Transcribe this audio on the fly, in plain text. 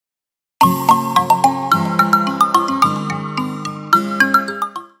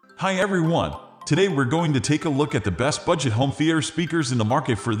Hi everyone! Today we're going to take a look at the best budget home theater speakers in the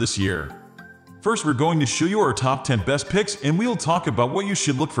market for this year. First, we're going to show you our top 10 best picks, and we'll talk about what you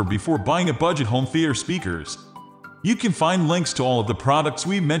should look for before buying a budget home theater speakers. You can find links to all of the products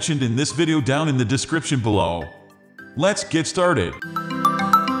we mentioned in this video down in the description below. Let's get started.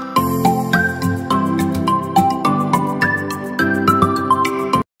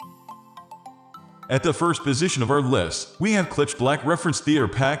 At the first position of our list, we have Klipsch Black Reference Theater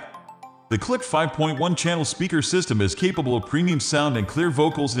Pack. The Klipsch 5.1 channel speaker system is capable of premium sound and clear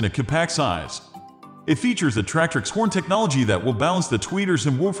vocals in a compact size. It features the Tractrix horn technology that will balance the tweeters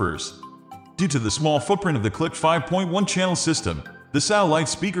and woofers. Due to the small footprint of the Klipsch 5.1 channel system, the satellite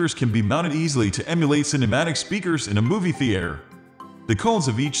speakers can be mounted easily to emulate cinematic speakers in a movie theater. The cones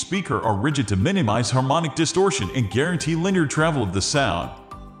of each speaker are rigid to minimize harmonic distortion and guarantee linear travel of the sound.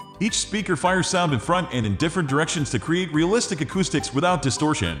 Each speaker fires sound in front and in different directions to create realistic acoustics without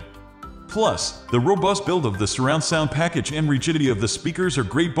distortion. Plus, the robust build of the surround sound package and rigidity of the speakers are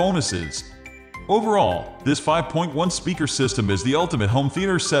great bonuses. Overall, this 5.1 speaker system is the ultimate home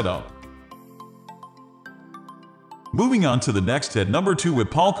theater setup. Moving on to the next at number 2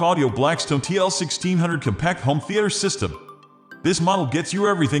 with Polk Audio Blackstone TL1600 Compact Home Theater System. This model gets you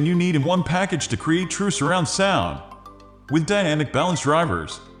everything you need in one package to create true surround sound. With dynamic balance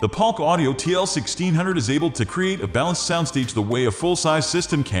drivers, the Polk Audio TL1600 is able to create a balanced soundstage the way a full-size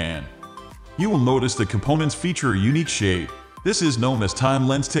system can. You will notice the components feature a unique shape. This is known as time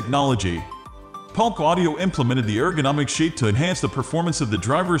lens technology. Polk Audio implemented the ergonomic shape to enhance the performance of the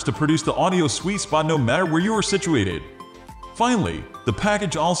drivers to produce the audio sweet spot no matter where you are situated. Finally, the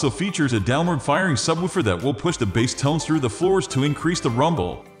package also features a downward firing subwoofer that will push the bass tones through the floors to increase the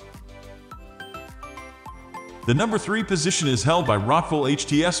rumble. The number 3 position is held by Rockville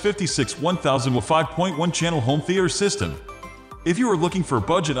YHT-4950U 5.1 channel home theater system. If you are looking for a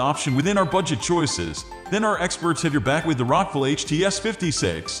budget option within our budget choices, then our experts have your back with the Rockville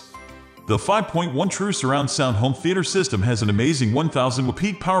YHT-4950U. The 5.1 true surround sound home theater system has an amazing 1000 watt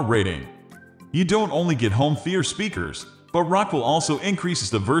peak power rating. You don't only get home theater speakers, but Rockville also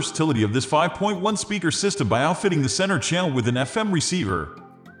increases the versatility of this 5.1 speaker system by outfitting the center channel with an FM receiver.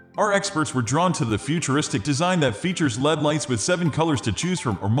 Our experts were drawn to the futuristic design that features LED lights with 7 colors to choose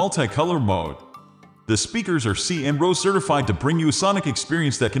from or multicolor mode. The speakers are CMRO certified to bring you a sonic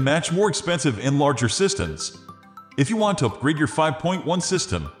experience that can match more expensive and larger systems. If you want to upgrade your 5.1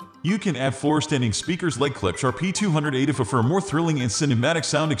 system, you can add floor-standing speakers like Klipsch RP280 for a more thrilling and cinematic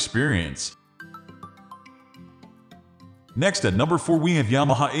sound experience. Next at number 4 we have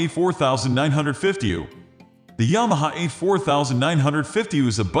Yamaha YHT-4950U. The Yamaha YHT-4950U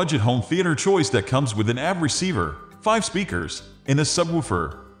is a budget home theater choice that comes with an AB receiver, 5 speakers, and a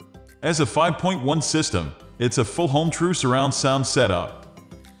subwoofer. As a 5.1 system, it's a full home true surround sound setup.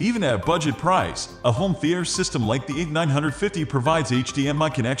 Even at a budget price, a home theater system like the YHT-950 provides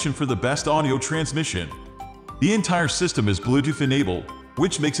HDMI connection for the best audio transmission. The entire system is Bluetooth enabled,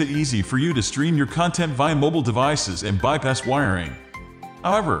 which makes it easy for you to stream your content via mobile devices and bypass wiring.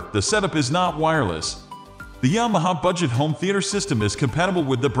 However, the setup is not wireless. The Yamaha budget home theater system is compatible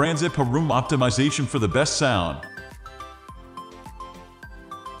with the brand's IPA room optimization for the best sound.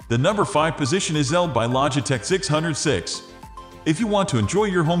 The number 5 position is held by Logitech Z606. If you want to enjoy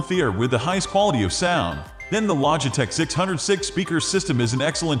your home theater with the highest quality of sound, then the Logitech Z606 speaker system is an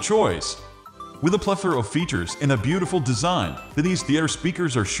excellent choice. With a plethora of features and a beautiful design, these theater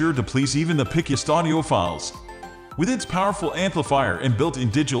speakers are sure to please even the pickiest audiophiles. With its powerful amplifier and built-in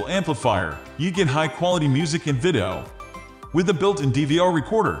digital amplifier, you get high-quality music and video. With the built-in DVR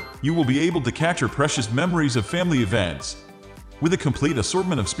recorder, you will be able to capture precious memories of family events. With a complete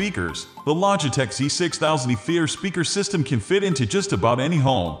assortment of speakers, the Logitech Z606 theater speaker system can fit into just about any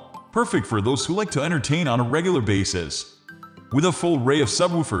home, perfect for those who like to entertain on a regular basis. With a full array of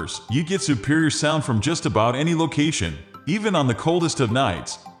subwoofers, you get superior sound from just about any location, even on the coldest of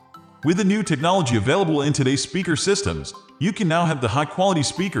nights. With the new technology available in today's speaker systems, you can now have the high-quality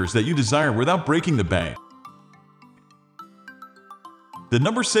speakers that you desire without breaking the bank. The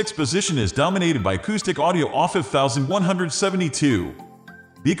number 6 position is dominated by Acoustic Audio AA5400.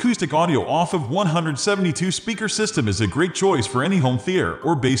 The Acoustic Audio AA5400 speaker system is a great choice for any home theater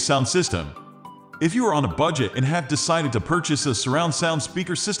or bass sound system. If you are on a budget and have decided to purchase a surround sound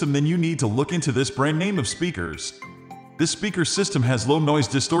speaker system, then you need to look into this brand name of speakers. This speaker system has low noise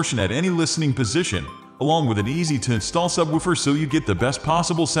distortion at any listening position, along with an easy-to-install subwoofer so you get the best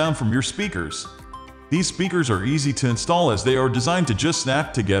possible sound from your speakers. These speakers are easy to install as they are designed to just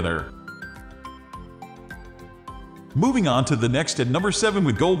snap together. Moving on to the next at number 7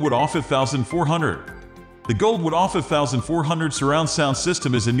 with Goldwood AA5400. The Goldwood AA5400 surround sound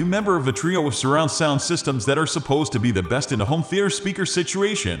system is a new member of a trio of surround sound systems that are supposed to be the best in a home theater speaker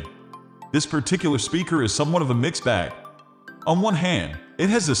situation. This particular speaker is somewhat of a mixed bag. On one hand, it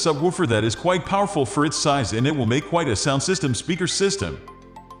has a subwoofer that is quite powerful for its size and it will make quite a sound system speaker system.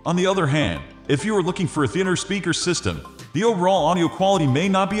 On the other hand, if you are looking for a theater speaker system, the overall audio quality may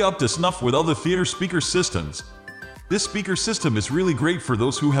not be up to snuff with other theater speaker systems. This speaker system is really great for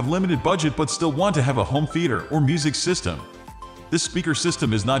those who have limited budget but still want to have a home theater or music system. This speaker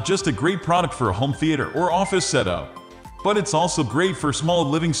system is not just a great product for a home theater or office setup, but it's also great for small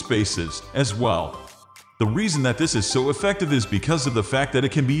living spaces as well. The reason that this is so effective is because of the fact that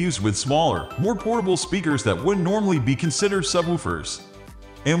it can be used with smaller, more portable speakers that wouldn't normally be considered subwoofers.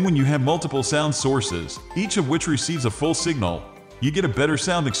 And when you have multiple sound sources, each of which receives a full signal, you get a better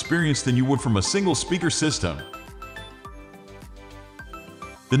sound experience than you would from a single speaker system.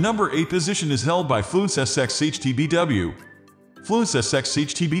 The number 8 position is held by Fluance SXHTBW. Fluance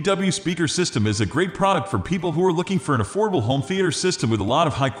SXHTBW speaker system is a great product for people who are looking for an affordable home theater system with a lot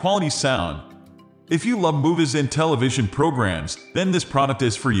of high-quality sound. If you love movies and television programs, then this product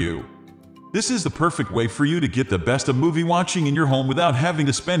is for you. This is the perfect way for you to get the best of movie watching in your home without having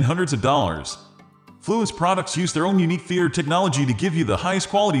to spend hundreds of dollars. Fluance products use their own unique theater technology to give you the highest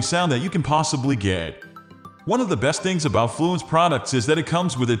quality sound that you can possibly get. One of the best things about Fluance products is that it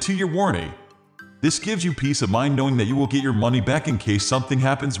comes with a 2-year warranty. This gives you peace of mind knowing that you will get your money back in case something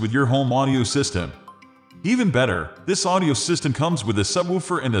happens with your home audio system. Even better, this audio system comes with a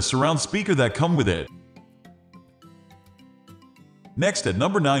subwoofer and a surround speaker that come with it. Next at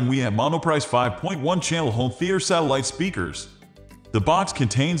number 9 we have Monoprice 5.1 channel home theater satellite speakers. The box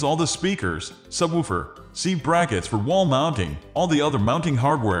contains all the speakers, subwoofer, seat brackets for wall mounting, all the other mounting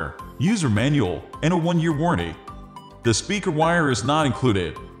hardware, user manual, and a 1-year warranty. The speaker wire is not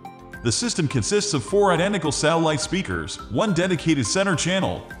included. The system consists of 4 identical satellite speakers, 1 dedicated center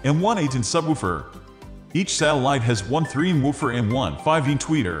channel, and 1 8-inch subwoofer. Each satellite has 1 3-in woofer and 1 5-in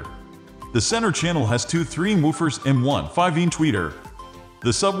tweeter. The center channel has 2 3-in woofers and 1 5-in tweeter. The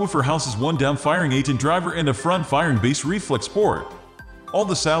subwoofer houses 1 down-firing 8-in driver and a front-firing bass reflex port. All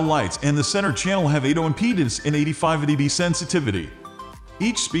the satellites and the center channel have 8 ohm impedance and 85 dB sensitivity.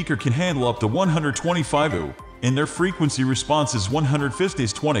 Each speaker can handle up to 125 ohm, and their frequency response is 150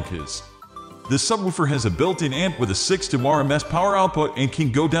 20 Hz. The subwoofer has a built-in amp with a 6 RMS power output and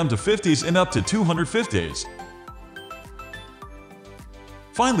can go down to 50s and up to 250s.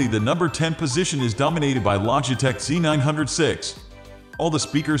 Finally, the number 10 position is dominated by Logitech Z906. All the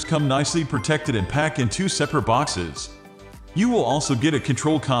speakers come nicely protected and packed in 2 separate boxes. You will also get a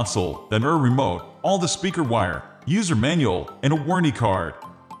control console, then a remote, all the speaker wire, user manual, and a warranty card.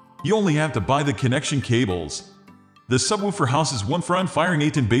 You only have to buy the connection cables. The subwoofer houses 1 front-firing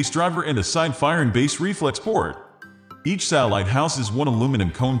 8-in bass driver and a side-firing bass reflex port. Each satellite houses 1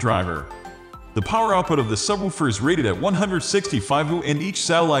 aluminum cone driver. The power output of the subwoofer is rated at 165 ohm and each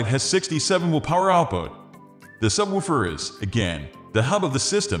satellite has 67 ohm power output. The subwoofer is, again, the hub of the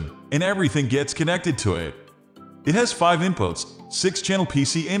system, and everything gets connected to it. It has 5 inputs, 6-channel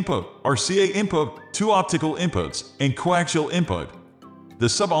PC input, RCA input, 2 optical inputs, and coaxial input. The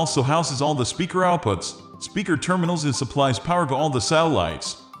sub also houses all the speaker outputs, speaker terminals, and supplies power to all the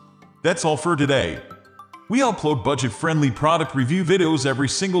satellites. That's all for today. We upload budget-friendly product review videos every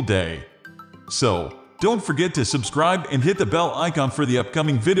single day. So, don't forget to subscribe and hit the bell icon for the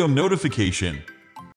upcoming video notification.